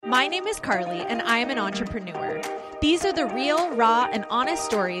My name is Carly, and I am an entrepreneur. These are the real, raw, and honest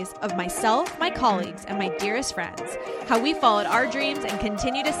stories of myself, my colleagues, and my dearest friends, how we followed our dreams and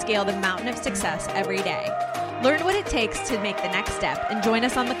continue to scale the mountain of success every day. Learn what it takes to make the next step and join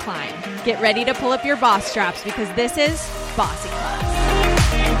us on the climb. Get ready to pull up your boss straps because this is Bossy Class.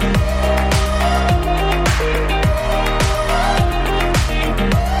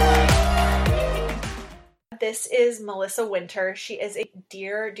 This is Melissa Winter. She is a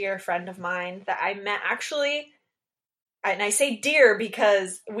dear, dear friend of mine that I met actually, and I say dear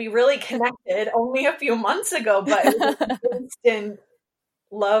because we really connected only a few months ago, but it was an instant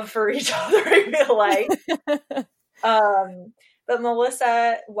love for each other, I feel like. But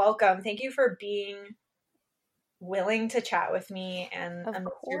Melissa, welcome. Thank you for being willing to chat with me and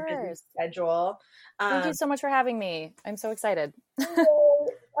amidst your busy schedule. Thank you so much for having me. I'm so excited.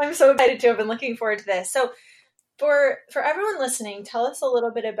 I'm so excited too. I've been looking forward to this. So for everyone listening, tell us a little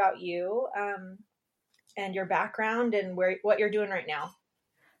bit about you and your background and what you're doing right now.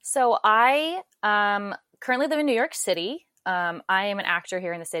 So I currently live in New York City. I am an actor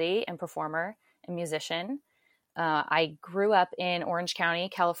here in the city and performer and musician. I grew up in Orange County,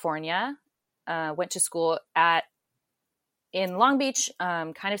 California, went to school in Long Beach,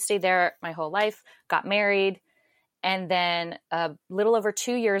 kind of stayed there my whole life, got married. And then a little over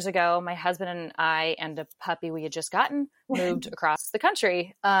 2 years ago, my husband and I and a puppy we had just gotten moved across the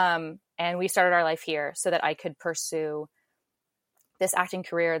country. And we started our life here so that I could pursue this acting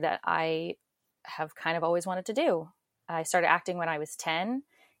career that I have kind of always wanted to do. I started acting when I was 10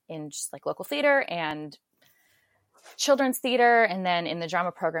 in just like local theater and children's theater, and then in the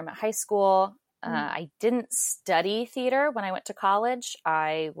drama program at high school. I didn't study theater when I went to college.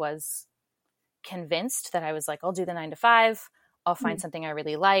 I was convinced that I was like, I'll do the 9 to 5. I'll find something I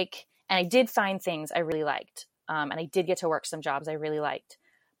really like. And I did find things I really liked. And I did get to work some jobs I really liked,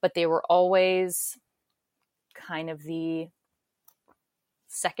 but they were always kind of the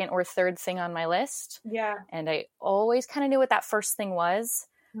second or third thing on my list. Yeah. And I always kind of knew what that first thing was,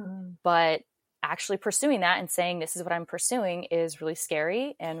 but actually pursuing that and saying, this is what I'm pursuing is really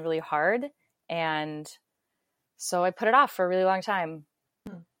scary and really hard. And so I put it off for a really long time.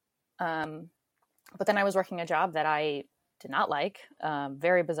 But then I was working a job that I did not like.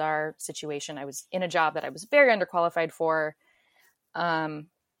 Very bizarre situation. I was in a job that I was very underqualified for. And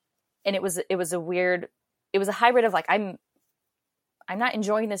it was a hybrid of like, I'm not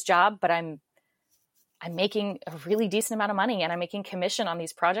enjoying this job, but I'm making a really decent amount of money and I'm making commission on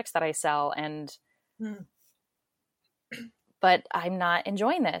these projects that I sell. And, but I'm not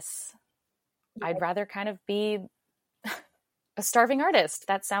enjoying this. Yeah. I'd rather kind of be a starving artist.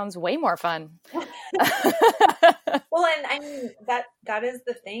 That sounds way more fun. Well, and I mean, that is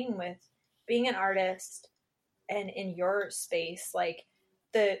the thing with being an artist and in your space, like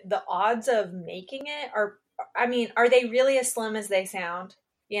the odds of making it are they really as slim as they sound?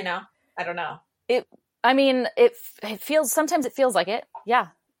 You know, I don't know. It feels, sometimes it feels like it. Yeah.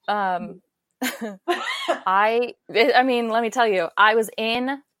 Let me tell you, I was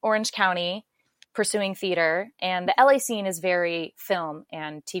in Orange County pursuing theater, and the LA scene is very film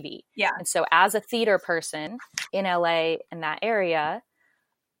and TV. Yeah. And so as a theater person in LA in that area,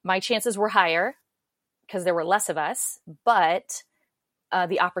 my chances were higher because there were less of us, but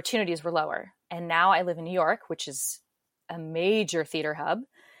the opportunities were lower. And now I live in New York, which is a major theater hub.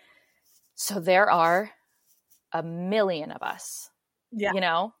 So there are 1 million of us, you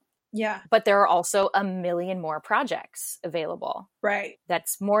know? Yeah. But there are also 1 million more projects available. Right.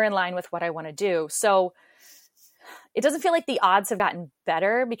 That's more in line with what I want to do. So it doesn't feel like the odds have gotten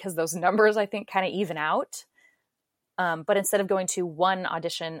better because those numbers, I think, kind of even out. But instead of going to one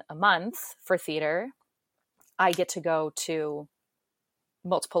audition a month for theater, I get to go to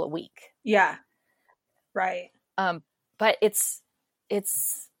multiple a week. Yeah. Right. But it's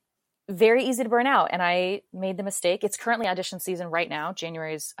very easy to burn out. And I made the mistake. It's currently audition season right now.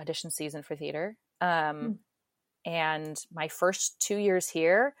 January's audition season for theater. And my first 2 years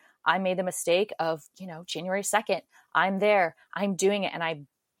here, I made the mistake of, January 2nd, I'm there, I'm doing it, and I'm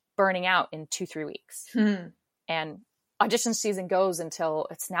burning out in 2-3 weeks. And audition season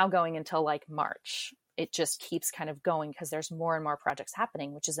it's now going until like March. It just keeps kind of going because there's more and more projects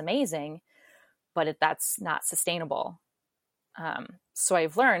happening, which is amazing, but that's not sustainable. So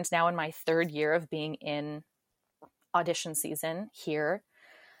I've learned now in my 3rd year of being in audition season here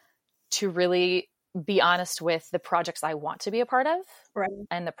to really be honest with the projects I want to be a part of, right,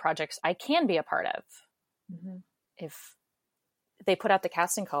 and the projects I can be a part of. If they put out the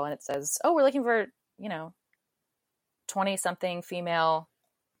casting call and it says, oh, we're looking for, 20 something female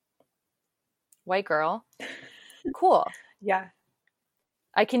white girl. Cool. Yeah.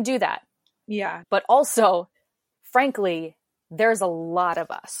 I can do that. Yeah. But also, frankly, there's a lot of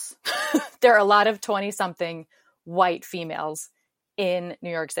us. There are a lot of 20-something white females in New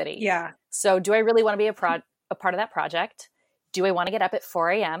York City. Yeah. So do I really want to be a part of that project? Do I want to get up at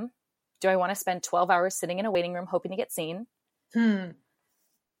 4 a.m.? Do I want to spend 12 hours sitting in a waiting room hoping to get seen?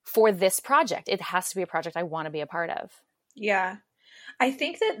 For this project, it has to be a project I want to be a part of. Yeah. I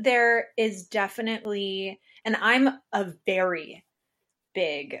think that there is definitely, and I'm a very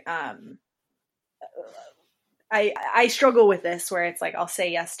big, I struggle with this where it's like, I'll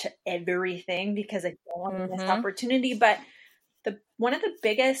say yes to everything because I don't want to miss opportunity. But one of the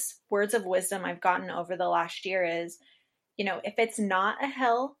biggest words of wisdom I've gotten over the last year is, you know, if it's not a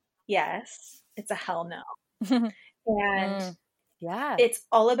hell yes, it's a hell no. And yeah, it's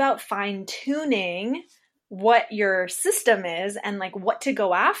all about fine tuning what your system is and like what to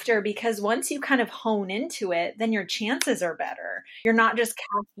go after, because once you kind of hone into it, then your chances are better. You're not just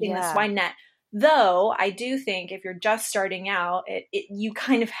casting this wide net. Though I do think if you're just starting out, you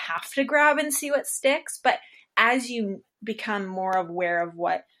kind of have to grab and see what sticks. But as you become more aware of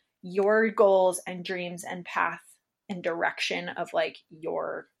what your goals and dreams and path and direction of like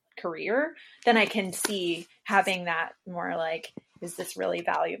your career, then I can see having that more like, is this really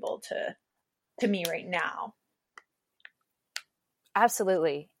valuable to me right now?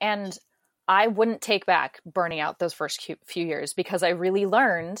 Absolutely. And I wouldn't take back burning out those first few years, because I really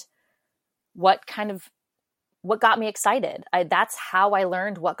learned what got me excited. That's how I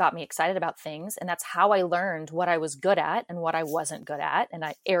learned what got me excited about things. And that's how I learned what I was good at and what I wasn't good at, and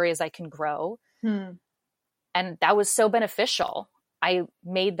areas I can grow. And that was so beneficial. I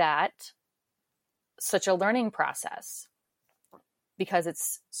made that such a learning process, because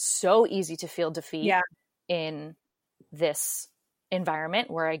it's so easy to feel defeat in this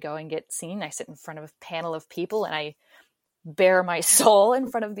environment where I go and get seen. I sit in front of a panel of people and I bare my soul in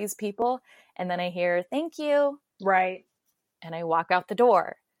front of these people. And then I hear, thank you. Right. And I walk out the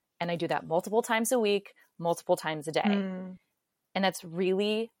door, and I do that multiple times a week, multiple times a day. And that's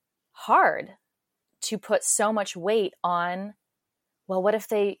really hard to put so much weight on, well, what if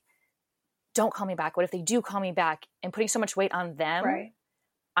they don't call me back? What if they do call me back? And putting so much weight on them. Right.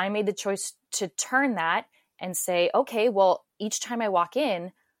 I made the choice to turn that and say, okay, well, each time I walk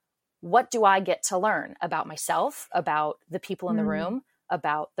in, what do I get to learn about myself, about the people in the room,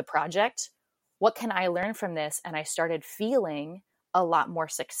 about the project? What can I learn from this? And I started feeling a lot more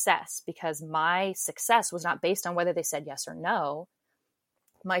success, because my success was not based on whether they said yes or no.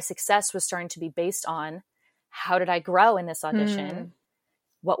 My success was starting to be based on, how did I grow in this audition?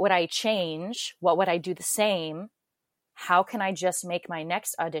 What would I change? What would I do the same? How can I just make my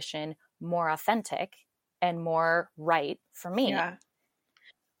next audition more authentic and more right for me? Yeah.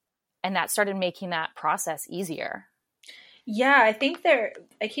 And that started making that process easier. Yeah, I think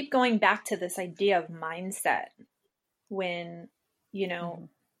I keep going back to this idea of mindset. When, you know,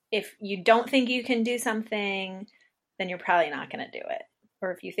 if you don't think you can do something, then you're probably not going to do it.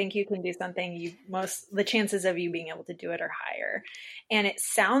 Or if you think you can do something, the chances of you being able to do it are higher. And it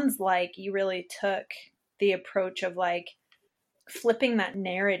sounds like you really took the approach of like flipping that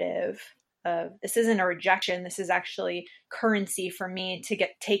narrative of, this isn't a rejection, this is actually currency for me to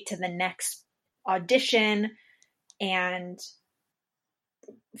take to the next audition and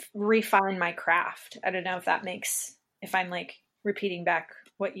refine my craft. I don't know if I'm like repeating back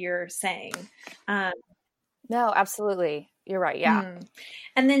what you're saying. No, absolutely. You're right. Yeah.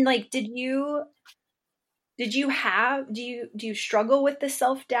 And then like, do you struggle with the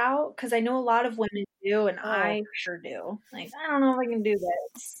self-doubt? Because I know a lot of women do, and I sure do. Like, I don't know if I can do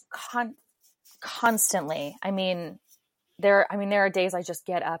this. Constantly. I mean, there are days I just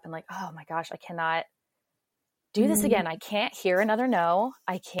get up and like, oh my gosh, I cannot do this again. I can't hear another no.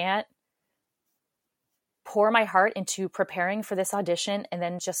 I can't pour my heart into preparing for this audition and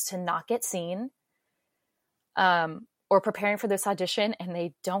then just to not get seen. Or preparing for this audition and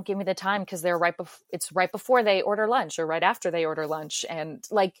they don't give me the time because they're it's right before they order lunch or right after they order lunch. And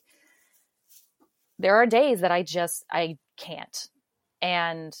like, there are days that I can't.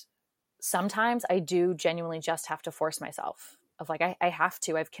 And sometimes I do genuinely just have to force myself of like, I have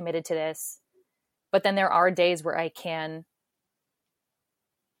to, I've committed to this. But then there are days where I can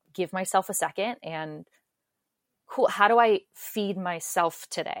give myself a second and cool, how do I feed myself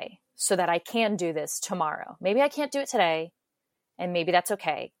today so that I can do this tomorrow? Maybe I can't do it today, and maybe that's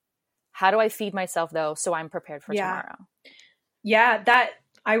okay. How do I feed myself though so I'm prepared for tomorrow? Yeah,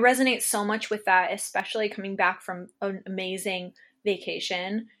 I resonate so much with that, especially coming back from an amazing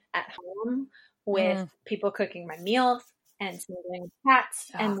vacation at home with people cooking my meals and snuggling cats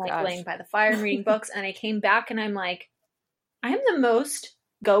and laying by the fire and reading books. And I came back and I'm like, I am the most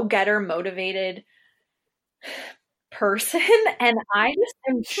go-getter motivated person, and I just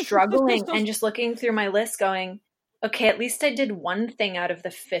am struggling and just looking through my list going, okay, at least I did one thing out of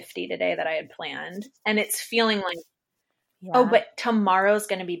the 50 today that I had planned, and it's feeling like, oh, but tomorrow's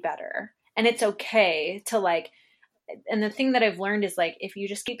going to be better. And it's okay to like, and the thing that I've learned is like, if you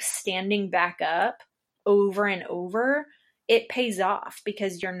just keep standing back up over and over, it pays off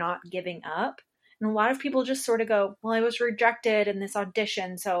because you're not giving up. And a lot of people just sort of go, well, I was rejected in this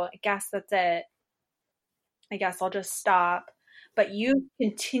audition, so I guess that's it. I guess I'll just stop. But you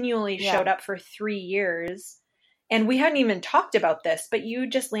continually showed up for 3 years. And we hadn't even talked about this, but you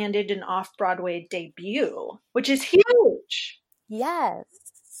just landed an off-Broadway debut, which is huge. Yes.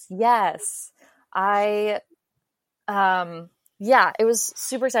 It was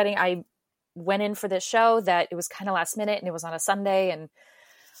super exciting. I went in for this show that it was kind of last minute and it was on a Sunday, and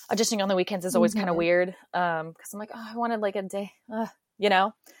auditioning on the weekends is always kind of weird. Cause I'm like, oh, I wanted like a day,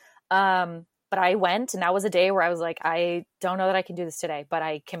 but I went, and that was a day where I was like, I don't know that I can do this today, but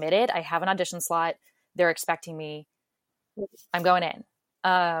I committed. I have an audition slot. They're expecting me. I'm going in.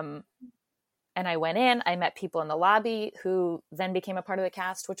 And I went in, I met people in the lobby who then became a part of the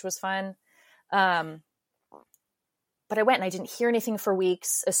cast, which was fun. But I went and I didn't hear anything for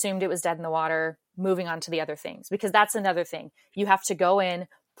weeks, assumed it was dead in the water, moving on to the other things, because that's another thing. You have to go in,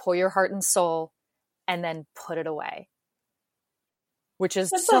 pour your heart and soul, and then put it away, which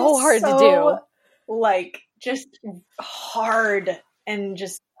is so hard to do. Like, just hard and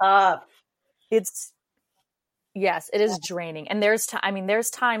just tough. Yes, it is draining. And there's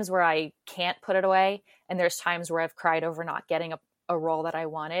times where I can't put it away. And there's times where I've cried over not getting a role that I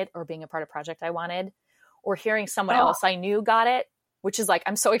wanted, or being a part of a project I wanted, or hearing someone else I knew got it, which is like,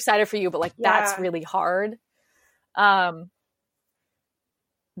 I'm so excited for you, but like, that's really hard.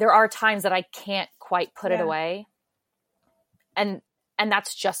 There are times that I can't quite put it away. And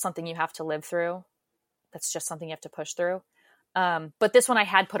that's just something you have to live through. That's just something you have to push through. But this one I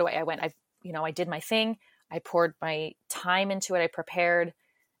had put away. I did my thing. I poured my time into it. I prepared,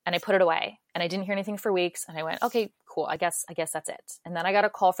 and I put it away, and I didn't hear anything for weeks. And I went, okay, cool. I guess that's it. And then I got a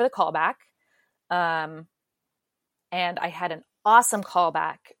call for the callback. And I had an awesome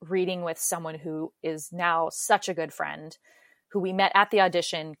callback reading with someone who is now such a good friend, who we met at the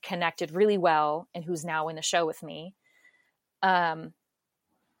audition, connected really well, and who's now in the show with me. And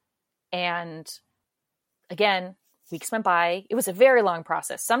again, weeks went by. It was a very long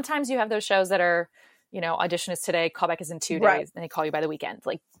process. Sometimes you have those shows that are, audition is today, callback is in 2 days, and they call you by the weekend.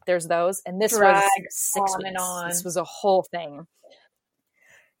 Like, there's those. And this was 6 weeks. This was a whole thing.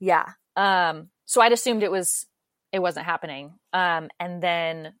 Yeah. So I'd assumed it wasn't happening. And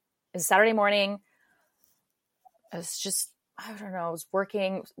then it was Saturday morning. I was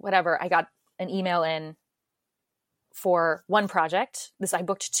working, whatever. I got an email in for one project. I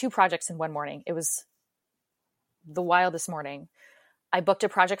booked 2 projects in one morning. It was the wildest morning. I booked a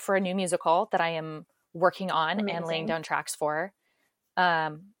project for a new musical that I am working on and laying down tracks for,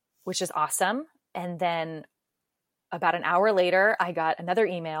 which is awesome. And then about an hour later, I got another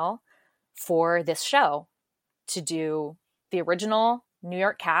email for this show to do the original New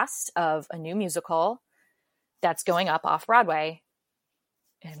York cast of a new musical that's going up off Broadway.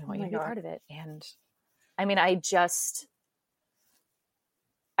 And I want you to be part of it. And I mean, I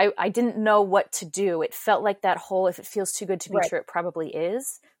didn't know what to do. It felt like that whole, if it feels too good to be true, it probably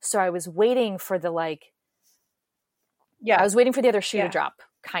is. So I was waiting for I was waiting for the other shoe to drop,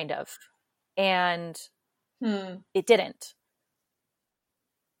 kind of. And it didn't.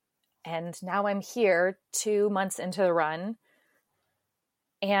 And now I'm here 2 months into the run.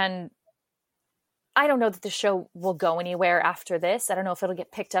 And I don't know that the show will go anywhere after this. I don't know if it'll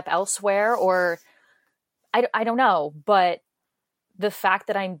get picked up elsewhere, or I don't know. But the fact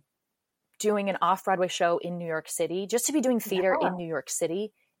that I'm doing an off-Broadway show in New York City, just to be doing theater in New York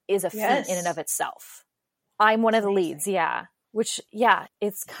City, is a feat in and of itself. I'm one of the leads, which,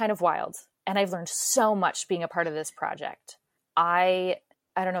 it's kind of wild. And I've learned so much being a part of this project. I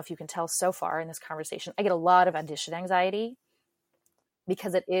don't know if you can tell so far in this conversation, I get a lot of audition anxiety,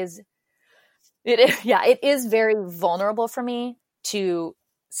 because it is very vulnerable for me to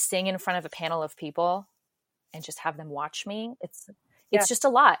sing in front of a panel of people and just have them watch me. It's just a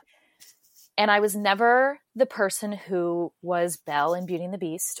lot. And I was never the person who was Belle in Beauty and the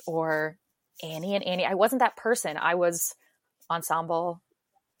Beast, or Annie and Annie. I wasn't that person. I was ensemble,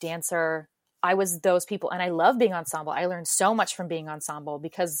 dancer. I was those people. And I love being ensemble. I learned so much from being ensemble,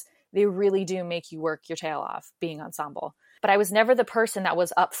 because they really do make you work your tail off being ensemble. But I was never the person that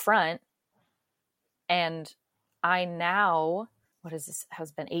was up front. And I now,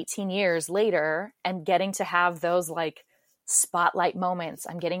 has been 18 years later, am getting to have those like spotlight moments.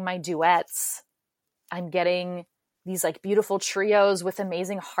 I'm getting my duets. I'm getting these like beautiful trios with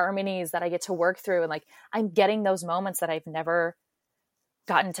amazing harmonies that I get to work through. And like, I'm getting those moments that I've never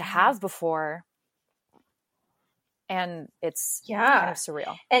gotten to have before. And it's kind of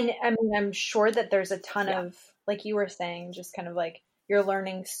surreal. And I mean, I'm sure that there's a ton of, like you were saying, just kind of like you're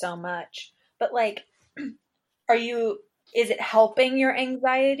learning so much, but like, is it helping your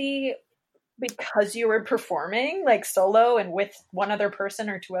anxiety because you were performing like solo and with one other person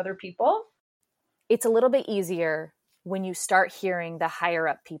or two other people? It's a little bit easier when you start hearing the higher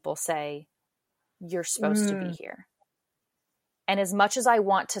up people say, you're supposed to be here. And as much as I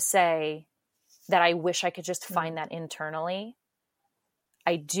want to say that I wish I could just find that internally,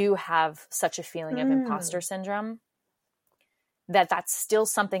 I do have such a feeling of imposter syndrome that's still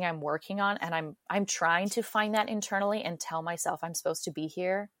something I'm working on. And I'm trying to find that internally and tell myself I'm supposed to be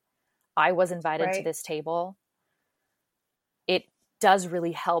here. I was invited to this table. It does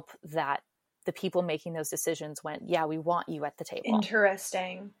really help that the people making those decisions went, yeah, we want you at the table.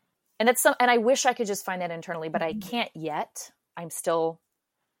 Interesting. And and I wish I could just find that internally, but I can't yet. I'm still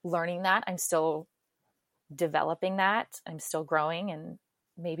learning that. I'm still developing that. I'm still growing, and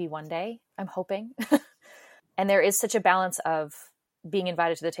maybe one day, I'm hoping. And there is such a balance of being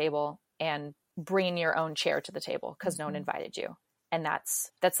invited to the table and bringing your own chair to the table because no one invited you. And that's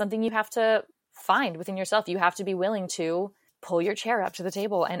something you have to find within yourself. You have to be willing to pull your chair up to the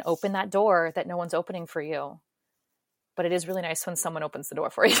table and open that door that no one's opening for you. But it is really nice when someone opens the door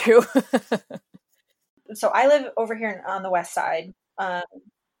for you. So I live over here on the West Side,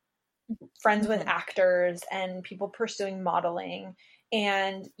 friends with actors and people pursuing modeling.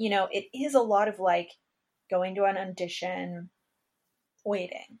 And, you know, it is a lot of like going to an audition,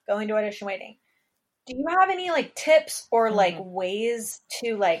 waiting. Do you have any like tips or like ways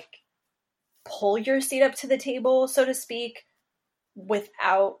to like pull your seat up to the table, so to speak,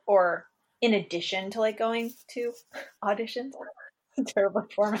 without or in addition to like going to auditions? Terrible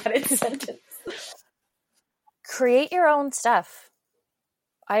formatted sentence. Create your own stuff.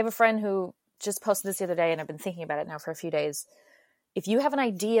 I have a friend who just posted this the other day, and I've been thinking about it now for a few days. If you have an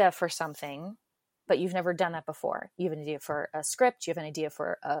idea for something, but you've never done that before, you have an idea for a script, you have an idea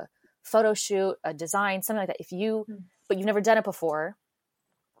for a photo shoot, a design, something like that. But you've never done it before,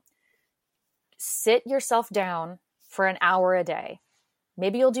 sit yourself down for an hour a day.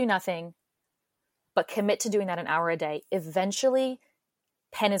 Maybe you'll do nothing, but commit to doing that an hour a day. Eventually,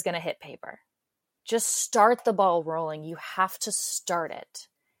 pen is going to hit paper. Just start the ball rolling. You have to start it.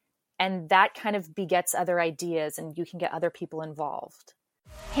 And that kind of begets other ideas, and you can get other people involved.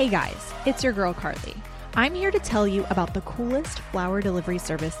 Hey guys, it's your girl Carly. I'm here to tell you about the coolest flower delivery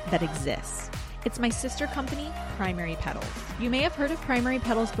service that exists. It's my sister company, Primary Petals. You may have heard of Primary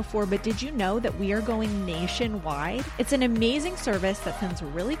Petals before, but did you know that we are going nationwide? It's an amazing service that sends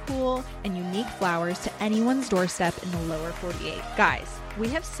really cool and unique flowers to anyone's doorstep in the lower 48. Guys, we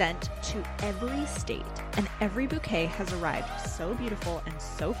have sent to every state, and every bouquet has arrived so beautiful and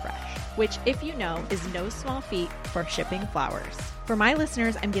so fresh, which, if you know, is no small feat for shipping flowers. For my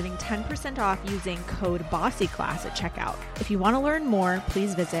listeners, I'm giving 10% off using code BOSSYCLASS at checkout. If you want to learn more,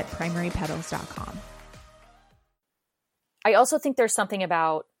 please visit primarypetals.com. I also think there's something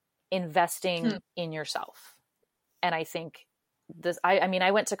about investing in yourself. And I think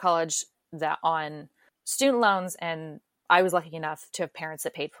I went to college on student loans, and I was lucky enough to have parents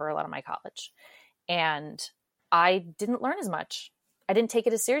that paid for a lot of my college. And I didn't learn as much. I didn't take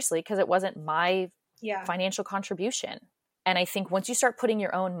it as seriously because it wasn't my financial contribution. And I think once you start putting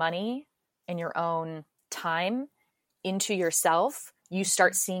your own money and your own time into yourself, you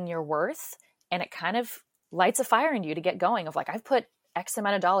start seeing your worth, and it kind of lights a fire in you to get going of like, I've put X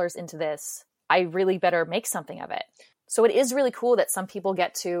amount of dollars into this. I really better make something of it. So it is really cool that some people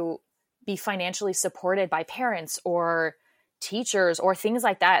get to be financially supported by parents or teachers or things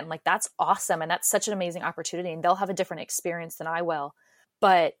like that. And like, that's awesome. And that's such an amazing opportunity, and they'll have a different experience than I will.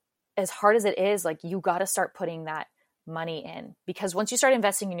 But as hard as it is, like, you got to start putting that money in, because once you start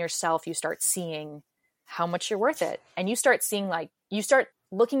investing in yourself, you start seeing how much you're worth it. And you start seeing, like, you start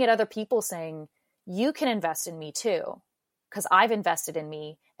looking at other people saying, you can invest in me too, because I've invested in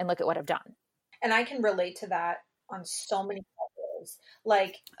me and look at what I've done. And I can relate to that on so many levels.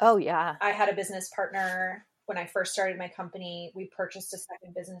 Like, oh yeah, I had a business partner when I first started my company. We purchased a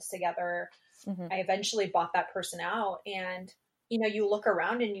second business together. I eventually bought that person out, and you know, you look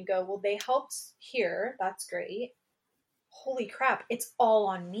around and you go, well, they helped here. That's great. Holy crap. It's all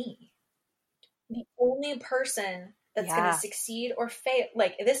on me. The only person that's going to succeed or fail,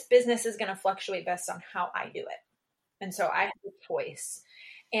 like, this business is going to fluctuate based on how I do it. And so I have a choice.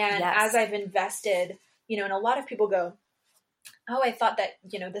 And as I've invested, you know, and a lot of people go, oh, I thought that,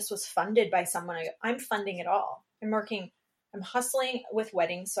 this was funded by someone. I'm funding it all. I'm hustling with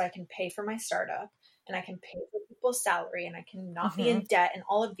weddings so I can pay for my startup and I can pay for people's salary and I can not be in debt and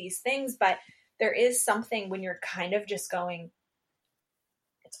all of these things. But there is something when you're kind of just going,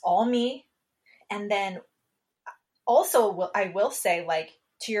 it's all me. And then also I will say, like,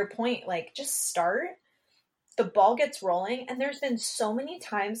 to your point, like, just start. The ball gets rolling. And there's been so many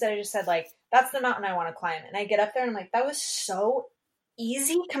times that I just said, like, that's the mountain I want to climb. And I get up there and I'm like, that was so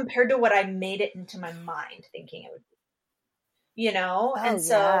easy compared to what I made it into my mind thinking it would be, and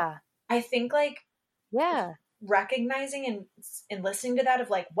so I think, like, recognizing and listening to that of,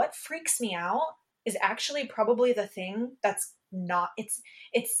 like, what freaks me out is actually probably the thing that's not,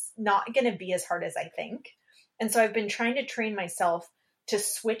 it's not going to be as hard as I think. And so I've been trying to train myself to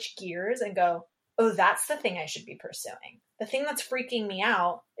switch gears and go, oh, that's the thing I should be pursuing. The thing that's freaking me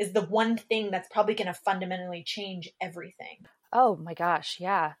out is the one thing that's probably going to fundamentally change everything. Oh my gosh.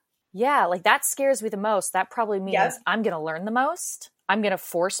 Yeah. Yeah. Like, that scares me the most. That probably means I'm going to learn the most. I'm going to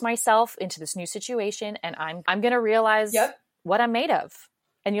force myself into this new situation and I'm going to realize what I'm made of.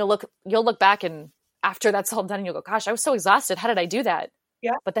 And you'll look back and after that's all done and you'll go, gosh, I was so exhausted. How did I do that?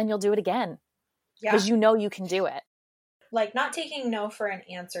 Yeah. But then you'll do it again because you can do it. Like, not taking no for an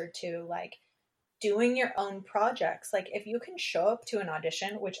answer to, like, doing your own projects. Like, if you can show up to an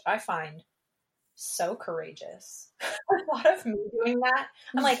audition, which I find so courageous. A lot of me doing that.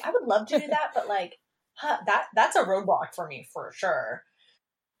 I'm like, I would love to do that, but, like, that's a roadblock for me for sure.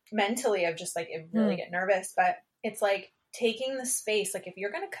 Mentally, I've just, like, I really get nervous, but it's like taking the space. Like, if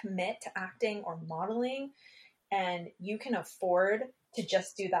you're going to commit to acting or modeling and you can afford to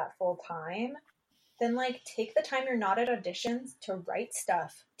just do that full time, then, like, take the time you're not at auditions to write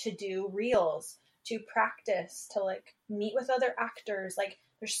stuff, to do reels, to practice, to, like, meet with other actors. Like,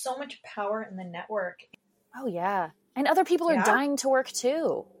 there's so much power in the network. Oh yeah. And other people are dying to work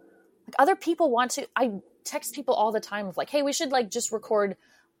too. Like, other people want to, I text people all the time of, like, hey, we should, like, just record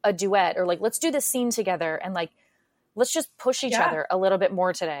a duet, or, like, let's do this scene together. And, like, let's just push each other a little bit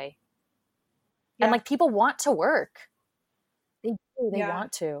more today. Yeah. And, like, people want to work. They do. They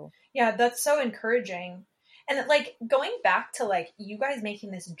want to. Yeah. That's so encouraging. And, like, going back to, like, you guys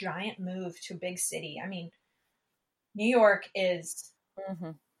making this giant move to a big city. I mean, New York is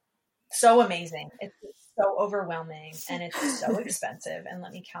so amazing. It's so overwhelming and it's so expensive. And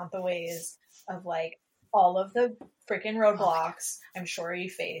let me count the ways of, like, all of the freaking roadblocks I'm sure you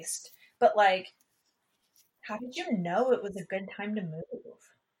faced. But, like, how did you know it was a good time to move?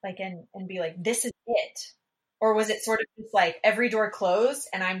 Like, and be like, this is it? Or was it sort of just like every door closed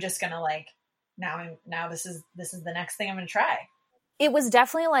and I'm just going to, like, now this is the next thing I'm going to try? It was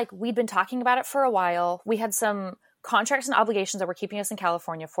definitely like, we'd been talking about it for a while. We had some contracts and obligations that were keeping us in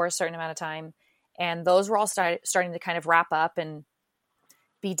California for a certain amount of time. And those were all starting to kind of wrap up and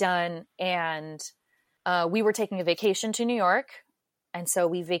be done. And we were taking a vacation to New York. And so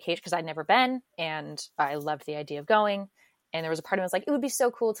we vacated because I'd never been and I loved the idea of going. And there was a part of me was like, it would be so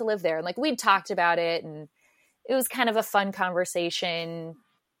cool to live there. And, like, we'd talked about it and it was kind of a fun conversation.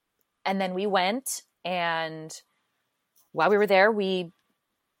 And then we went, and while we were there, we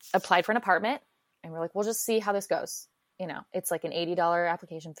applied for an apartment and we're like, we'll just see how this goes. It's like an $80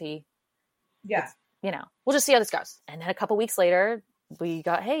 application fee. Yeah. We'll just see how this goes. And then a couple weeks later we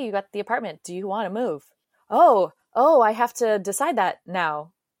got, hey, you got the apartment. Do you want to move? Oh, I have to decide that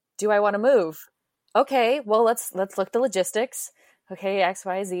now. Do I want to move? Okay, well, let's look at the logistics. Okay, X,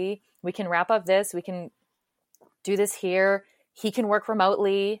 Y, Z. We can wrap up this. We can do this here. He can work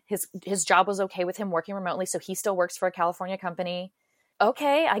remotely. His job was okay with him working remotely, so he still works for a California company.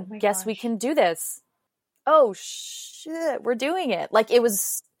 Okay, I guess we can do this. Oh shit, we're doing it. Like, it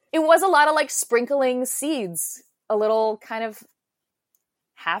was a lot of, like, sprinkling seeds, a little kind of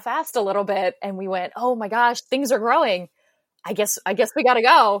half-assed a little bit, and we went, oh my gosh, things are growing. I guess we gotta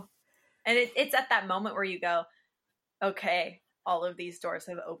go. And it's at that moment where you go, okay, all of these doors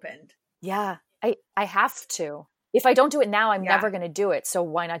have opened. Yeah, I have to. If I don't do it now, I'm never going to do it. So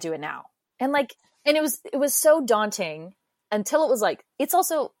why not do it now? And, like, and it was so daunting until it was like, it's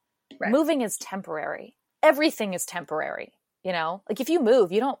also moving is temporary. Everything is temporary. Like, if you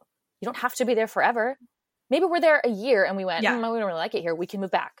move, you don't have to be there forever. Maybe we're there a year and we went, we don't really like it here. We can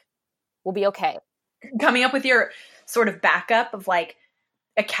move back. We'll be okay. Coming up with your sort of backup of, like,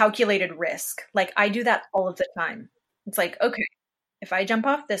 a calculated risk. Like, I do that all of the time. It's like, okay, if I jump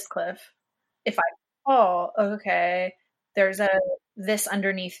off this cliff, if I fall, okay, there's this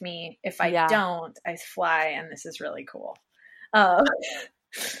underneath me. If I don't, I fly, and this is really cool. The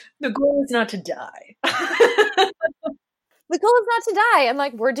goal is not to die. The goal is not to die. I'm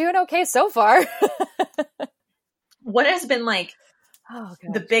like, we're doing okay so far. What has been like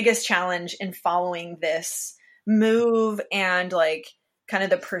the biggest challenge in following this move and like kind of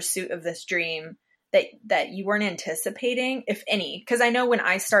the pursuit of this dream that you weren't anticipating, if any? Because I know when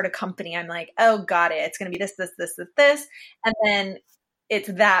I start a company, I'm like, oh, got it. It's going to be this. And then it's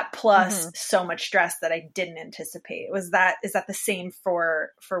that plus so much stress that I didn't anticipate. Is that the same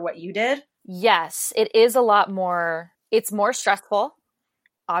for what you did? Yes, it is a lot more. It's more stressful.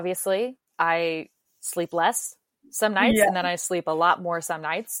 Obviously, I sleep less some nights, and then I sleep a lot more some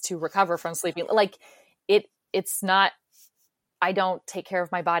nights to recover from sleeping. Like it's not, I don't take care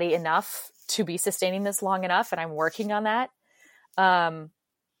of my body enough to be sustaining this long enough. And I'm working on that.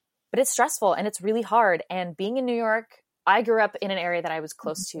 But it's stressful and it's really hard. And being in New York, I grew up in an area that I was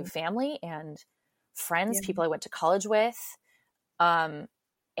close to family and friends, people I went to college with. And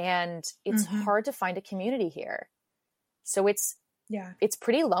it's hard to find a community here. So it's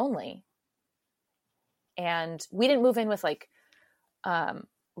pretty lonely. And we didn't move in with like,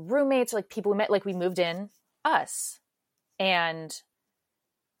 roommates, or like people we met, like we moved in us. And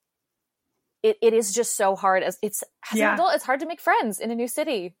it is just so hard as an adult, it's hard to make friends in a new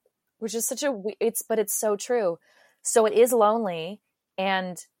city, which is but it's so true. So it is lonely,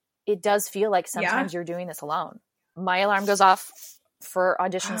 and it does feel like sometimes you're doing this alone. My alarm goes off for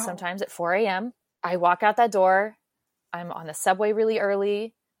auditions sometimes at 4 a.m. I walk out that door. I'm on the subway really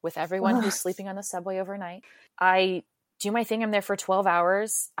early with everyone who's sleeping on the subway overnight. I do my thing. I'm there for 12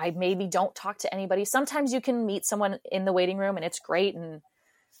 hours. I maybe don't talk to anybody. Sometimes you can meet someone in the waiting room and it's great and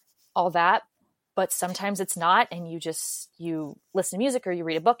all that, but sometimes it's not. And you listen to music or you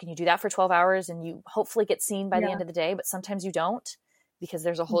read a book and you do that for 12 hours and you hopefully get seen by the end of the day, but sometimes you don't, because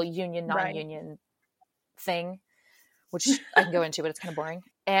there's a whole union, non-union thing, which I can go into, but it's kind of boring.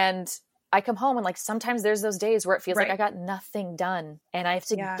 And I come home and like, sometimes there's those days where it feels like I got nothing done and I have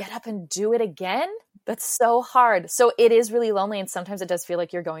to get up and do it again. That's so hard. So it is really lonely. And sometimes it does feel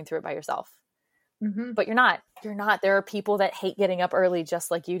like you're going through it by yourself, but you're not. There are people that hate getting up early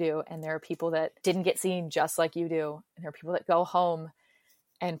just like you do. And there are people that didn't get seen just like you do. And there are people that go home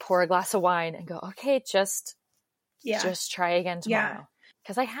and pour a glass of wine and go, okay, just try again tomorrow.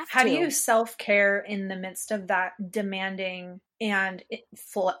 Because I have to. How do you self-care in the midst of that demanding and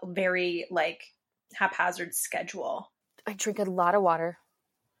very like haphazard schedule? I drink a lot of water.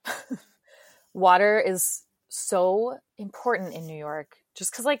 Water is so important in New York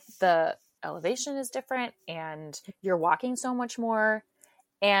just because like the elevation is different and you're walking so much more.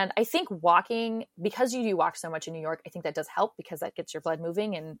 And I think walking, because you do walk so much in New York, I think that does help because that gets your blood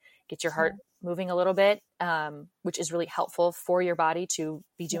moving and gets your heart moving a little bit, which is really helpful for your body to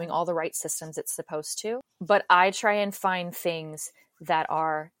be doing all the right systems it's supposed to. But I try and find things that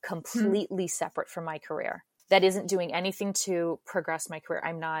are completely separate from my career, that isn't doing anything to progress my career.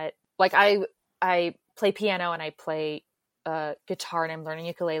 I'm not like, I play piano and I play guitar and I'm learning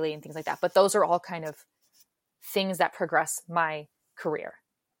ukulele and things like that. But those are all kind of things that progress my career.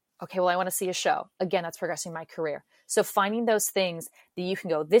 Okay, well, I want to see a show. Again, that's progressing my career. So finding those things that you can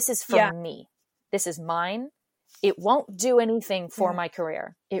go, this is for me. This is mine. It won't do anything for my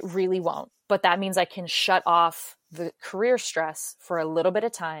career. It really won't. But that means I can shut off the career stress for a little bit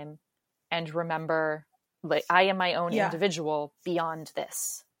of time and remember, like, I am my own individual beyond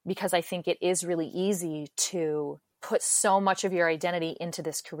this. Because I think it is really easy to put so much of your identity into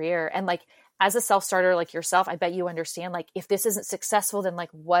this career. And like, as a self-starter like yourself, I bet you understand, like, if this isn't successful, then like,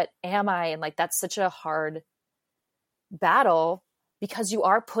 what am I? And like, that's such a hard battle because you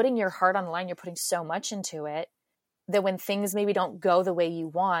are putting your heart on the line. You're putting so much into it that when things maybe don't go the way you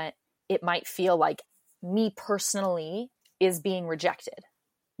want, it might feel like me personally is being rejected.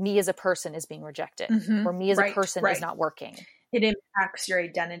 Me as a person is being rejected, or me as a person is not working. It impacts your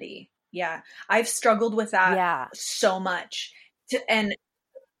identity. Yeah. I've struggled with that so much. And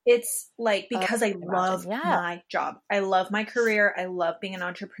it's like, because I love my job. I love my career. I love being an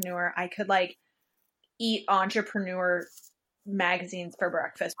entrepreneur. I could like eat entrepreneur magazines for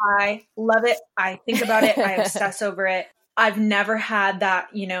breakfast. I love it. I think about it. I obsess over it. I've never had that,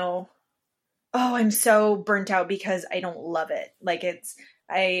 oh, I'm so burnt out because I don't love it. Like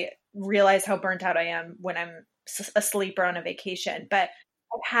I realize how burnt out I am when I'm asleep or on a vacation. But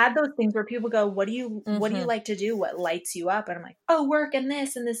I've had those things where people go, what do you like to do? What lights you up? And I'm like, oh, work and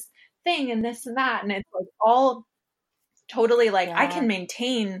this thing and this and that. And it's like all totally like, I can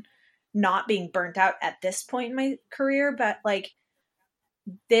maintain not being burnt out at this point in my career. But like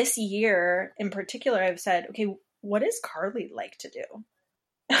this year in particular, I've said, okay, what does Carly like to do?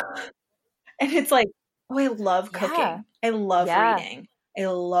 And it's like, oh, I love cooking. I love reading. I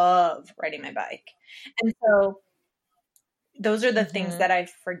love riding my bike. And so those are the things that I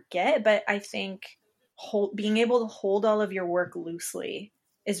forget, but I think being able to hold all of your work loosely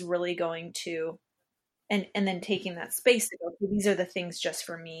is really going to, and then taking that space to go, okay, these are the things just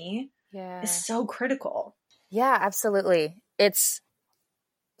for me, is so critical. Yeah, absolutely. It's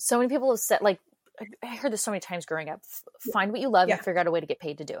so many people have said, like, I heard this so many times growing up, find what you love and figure out a way to get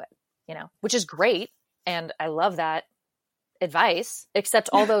paid to do it, you know, which is great. And I love that advice, except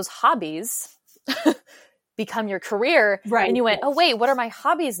all those hobbies become your career. Right. And you went, oh, wait, what are my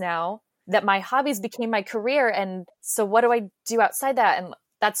hobbies now? That my hobbies became my career. And so what do I do outside that? And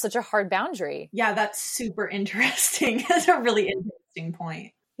that's such a hard boundary. Yeah, that's super interesting. That's a really interesting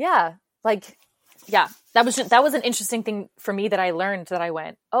point. Yeah. Like, yeah, that was an interesting thing for me that I learned, that I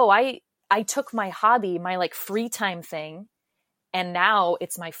went, oh, I took my hobby, my like free time thing, and now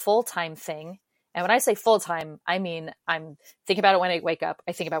it's my full-time thing. And when I say full-time, I mean, I'm thinking about it when I wake up.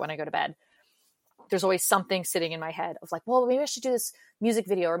 I think about it when I go to bed. There's always something sitting in my head of like, well, maybe I should do this music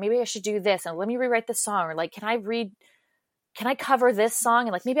video, or maybe I should do this, and let me rewrite this song, or like, can I cover this song?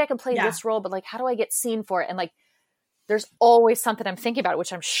 And like, maybe I can play this role, but like, how do I get seen for it? And like, there's always something I'm thinking about,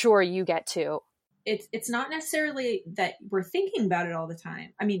 which I'm sure you get too. It's not necessarily that we're thinking about it all the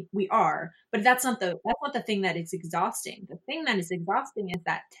time. I mean, we are, but that's not the thing that is exhausting. The thing that is exhausting is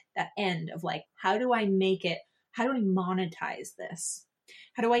that end of like, how do I make it? How do I monetize this?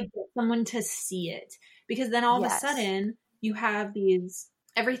 How do I get someone to see it? Because then all of a sudden you have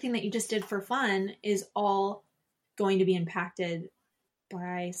everything that you just did for fun is all going to be impacted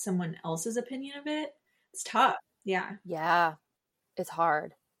by someone else's opinion of it. It's tough. Yeah. Yeah. It's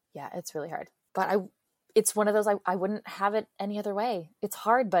hard. Yeah. It's really hard. But it's one of those, I wouldn't have it any other way. It's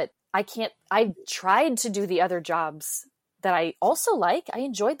hard, but I tried to do the other jobs that I also like. I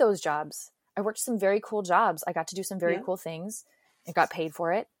enjoyed those jobs. I worked some very cool jobs. I got to do some very cool things and got paid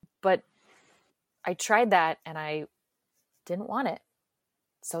for it. But I tried that and I didn't want it.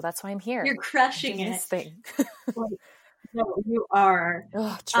 So that's why I'm here. You're crushing it. This thing. No, you are.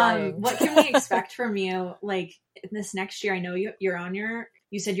 Trying. What can we expect from you? Like this next year, I know you're on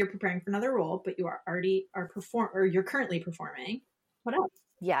you said you're preparing for another role, but you're currently performing. What else?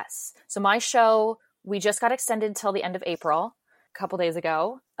 Yes. So my show, we just got extended till the end of April, a couple days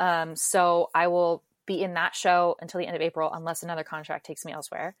ago. So I will be in that show until the end of April, unless another contract takes me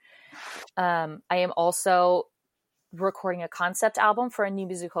elsewhere. I am also recording a concept album for a new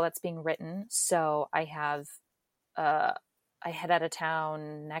musical that's being written. So I have, I head out of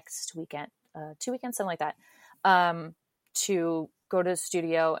town next weekend, 2 weekends, something like that, to go to the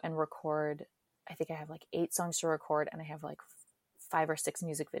studio and record. I think I have like 8 songs to record, and I have like 5 or 6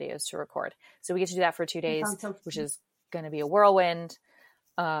 music videos to record. So we get to do that for 2 days, which is going to be a whirlwind.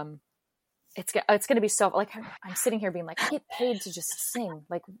 It's going to be so, like, I'm sitting here being like, I get paid to just sing.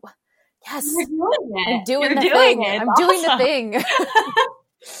 Like, yes, I'm doing the thing. I'm doing the thing.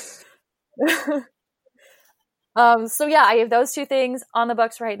 So yeah, I have those 2 things on the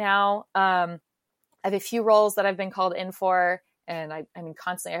books right now. I have a few roles that I've been called in for, and I mean,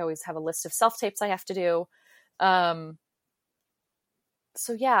 constantly, I always have a list of self-tapes I have to do.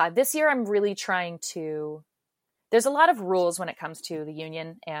 So yeah, this year I'm really trying to, there's a lot of rules when it comes to the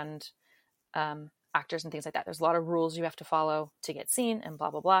union and actors and things like that. There's a lot of rules you have to follow to get seen and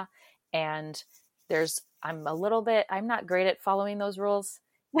blah, blah, blah. And I'm not great at following those rules,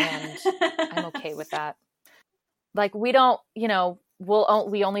 and I'm okay with that. Like, we don't,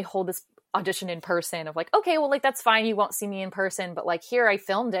 we only hold this audition in person of like, okay, well, like, that's fine. You won't see me in person, but like, here I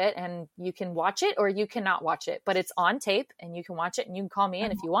filmed it and you can watch it or you cannot watch it, but it's on tape and you can watch it and you can call me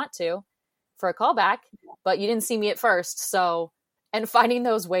in if you want to for a callback, but you didn't see me at first. So, and finding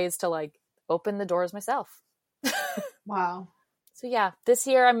those ways to like open the doors myself. Wow. So yeah, this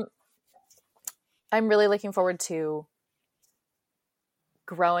year I'm really looking forward to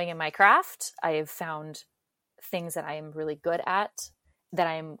growing in my craft. I have found things that I am really good at, that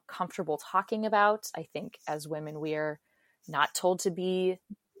I'm comfortable talking about. I think as women, we are not told to be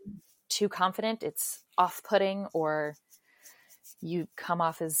too confident. It's off-putting, or you come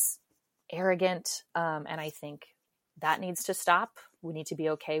off as arrogant. And I think that needs to stop. We need to be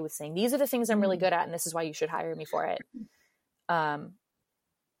okay with saying, these are the things I'm really good at, and this is why you should hire me for it.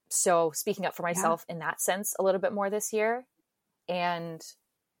 So speaking up for myself in that sense a little bit more this year, and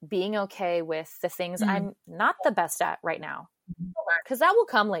being okay with the things I'm not the best at right now, because that will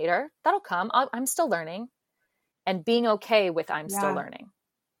come later. That'll come. I'm still learning, and being okay with I'm still learning.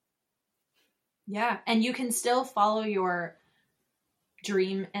 Yeah. And you can still follow your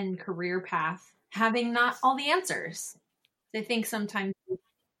dream and career path, having not all the answers. I think sometimes we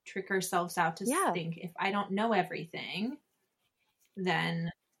trick ourselves out to think, if I don't know everything,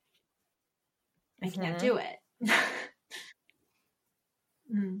 then I can't do it.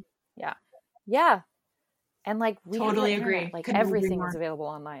 Yeah. And like, we totally have the agree. internet. Like, Couldn't agree everything more. is available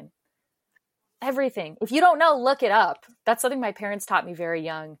online. Everything. If you don't know, look it up. That's something my parents taught me very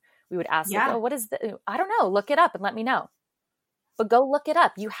young. We would ask, like, oh, what is the, I don't know, look it up and let me know. But go look it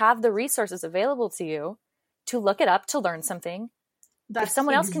up. You have the resources available to you to look it up, to learn something. If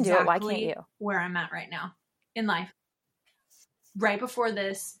someone else can do it, why can't you? Where I'm at right now in life. Right before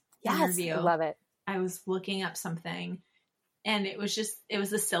this interview, I love it. I was looking up something, and it was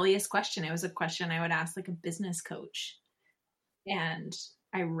the silliest question. It was a question I would ask like a business coach. And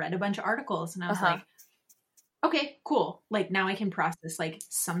I read a bunch of articles, and I was like, okay, cool. Like, now I can process like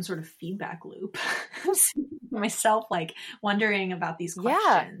some sort of feedback loop. Myself, like, wondering about these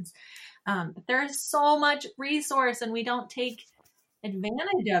questions. But there's so much resource, and we don't take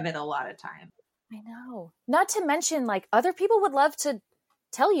advantage of it a lot of time. I know. Not to mention, like, other people would love to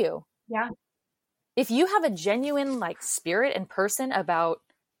tell you. Yeah. If you have a genuine like spirit and person about,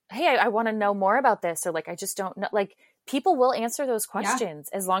 hey, I want to know more about this, or like, I just don't know, like, people will answer those questions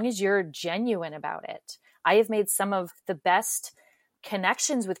as long as you're genuine about it. I have made some of the best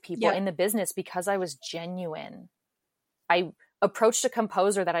connections with people in the business because I was genuine. I approached a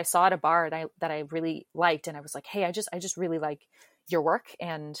composer that I saw at a bar that I really liked, and I was like, hey, I just really like your work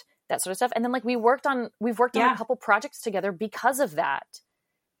and that sort of stuff. And then like we've worked on a couple projects together because of that,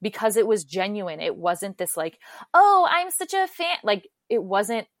 because it was genuine. It wasn't this like, oh, I'm such a fan. Like, it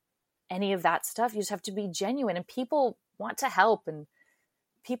wasn't any of that stuff. You just have to be genuine, and people want to help, and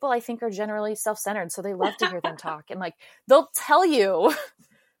people, I think, are generally self-centered. So they love to hear them talk, and like, they'll tell you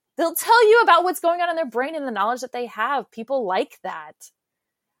about what's going on in their brain and the knowledge that they have. People like that.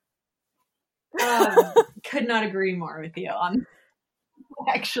 Could not agree more with you on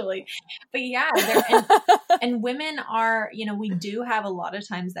actually. But yeah, and women are, we do have a lot of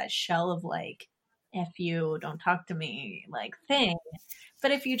times that shell of like, F you, don't talk to me, like, thing.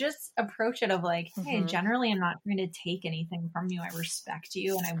 But if you just approach it of like, hey, generally I'm not trying to take anything from you. I respect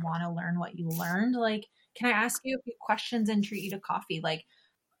you and I want to learn what you learned. Like, can I ask you a few questions and treat you to coffee? Like,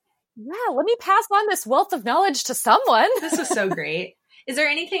 yeah, let me pass on this wealth of knowledge to someone. This was so great. Is there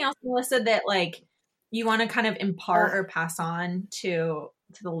anything else, Melissa, that like you want to kind of impart or pass on to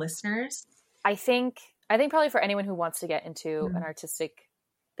the listeners? I think probably for anyone who wants to get into an artistic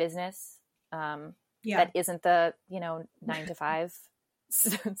business, that isn't the 9-to-5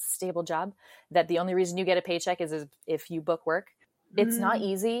 stable job, that the only reason you get a paycheck is if you book work. It's not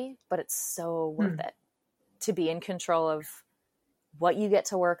easy, but it's so worth it to be in control of what you get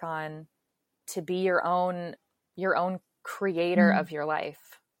to work on, to be your own creator of your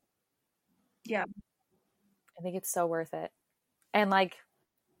life. Yeah. I think it's so worth it. And like,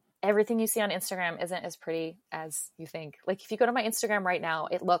 everything you see on Instagram isn't as pretty as you think. Like, if you go to my Instagram right now,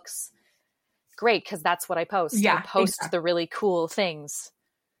 it looks great because that's what I post. Yeah, I post the really cool things.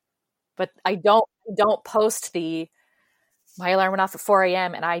 But I don't post my alarm went off at 4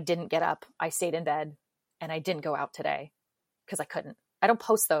 a.m. and I didn't get up. I stayed in bed and I didn't go out today because I couldn't. I don't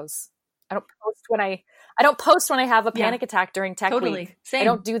post those. I don't post when I have a panic attack during tech week. Same. I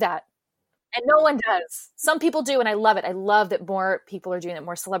don't do that. And no one does. Some people do, and I love it. I love that more people are doing it,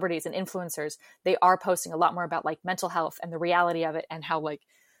 more celebrities and influencers. They are posting a lot more about like mental health and the reality of it, and how like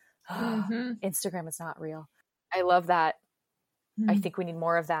Instagram is not real. I love that. I think we need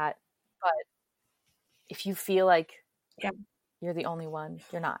more of that. But if you feel like you're the only one,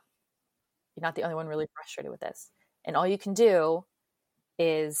 you're not. You're not the only one really frustrated with this. And all you can do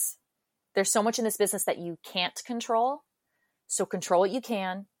is, there's so much in this business that you can't control. So control what you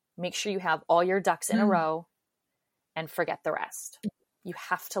can. Make sure you have all your ducks in a row and forget the rest. You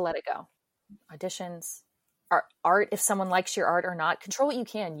have to let it go. Auditions, art, if someone likes your art or not, control what you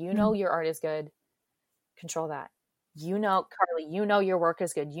can. You know your art is good. Control that. Carly, your work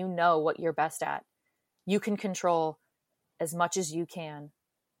is good. You know what you're best at. You can control as much as you can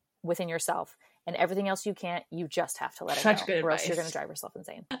within yourself. And everything else you can't, you just have to let it go. Such good advice. Or else you're going to drive yourself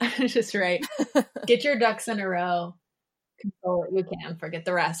insane. Just right. Get your ducks in a row. Control what you can. Forget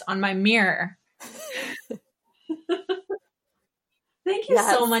the rest. On my mirror. Thank you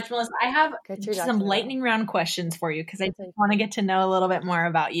so much, Melissa. I have some lightning round questions for you because I want to get to know a little bit more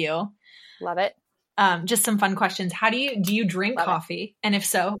about you. Love it. Just some fun questions. How do you drink coffee? And if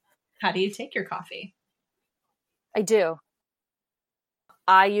so, how do you take your coffee? I do.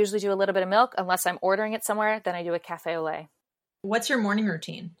 I usually do a little bit of milk unless I'm ordering it somewhere. Then I do a cafe au lait. What's your morning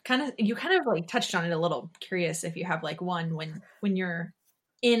routine? You kind of like touched on it a little. Curious if you have like one when you're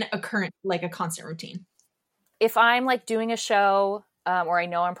in a constant routine. If I'm like doing a show or I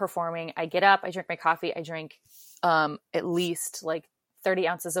know I'm performing, I get up, I drink my coffee, I drink at least like 30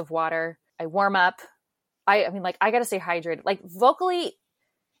 ounces of water. I warm up. I mean, like, I got to stay hydrated. Like, vocally,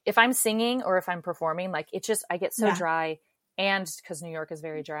 if I'm singing or if I'm performing, like I get so dry, and because New York is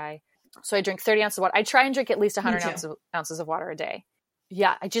very dry. So I drink 30 ounces of water. I try and drink at least 100 ounces of water a day.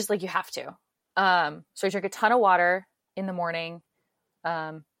 Yeah. I just you have to. So I drink a ton of water in the morning,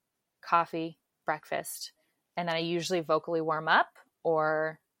 coffee, breakfast, and then I usually vocally warm up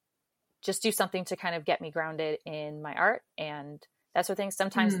or just do something to kind of get me grounded in my art and that sort of thing.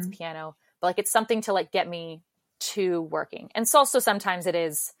 Sometimes it's piano, but it's something to get me to working. And so also sometimes it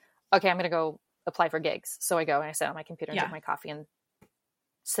is, okay, I'm going to go apply for gigs. So I go and I sit on my computer and drink my coffee and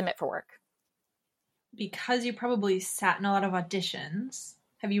submit for work. Because you probably sat in a lot of auditions,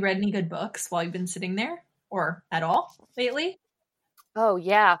 have you read any good books while you've been sitting there or at all lately? Oh,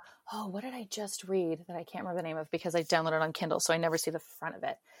 yeah. Oh, what did I just read that I can't remember the name of because I downloaded it on Kindle, so I never see the front of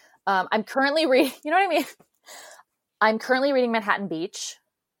it. I'm currently reading, you know what I mean? I'm currently reading Manhattan Beach,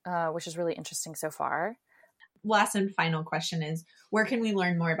 which is really interesting so far. Last and final question is, where can we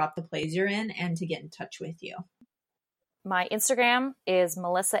learn more about the plays you're in and to get in touch with you? My Instagram is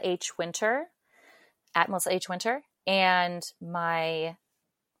Melissa H. Winter, at Melissa H. Winter. And my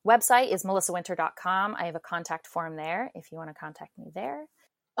website is melissawinter.com. I have a contact form there if you want to contact me there.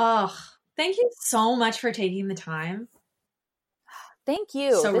 Oh, thank you so much for taking the time. Thank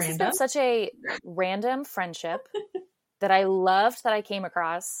you. So this random. Has been such a random friendship that I loved that I came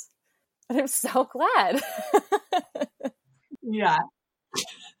across. And I'm so glad. Yeah.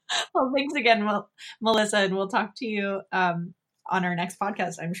 Well, thanks again, Melissa, and we'll talk to you on our next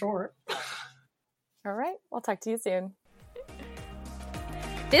podcast, I'm sure. All right. I'll talk to you soon.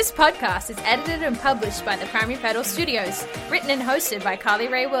 This podcast is edited and published by the Primary Pedal Studios, written and hosted by Carly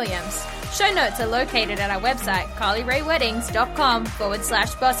Rae Williams. Show notes are located at our website,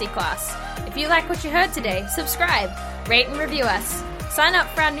 carlyrayweddings.com/bossyclass. If you like what you heard today, subscribe, rate and review us. Sign up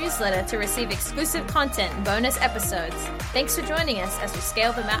for our newsletter to receive exclusive content and bonus episodes. Thanks for joining us as we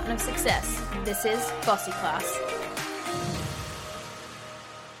scale the mountain of success. This is Bossy Class.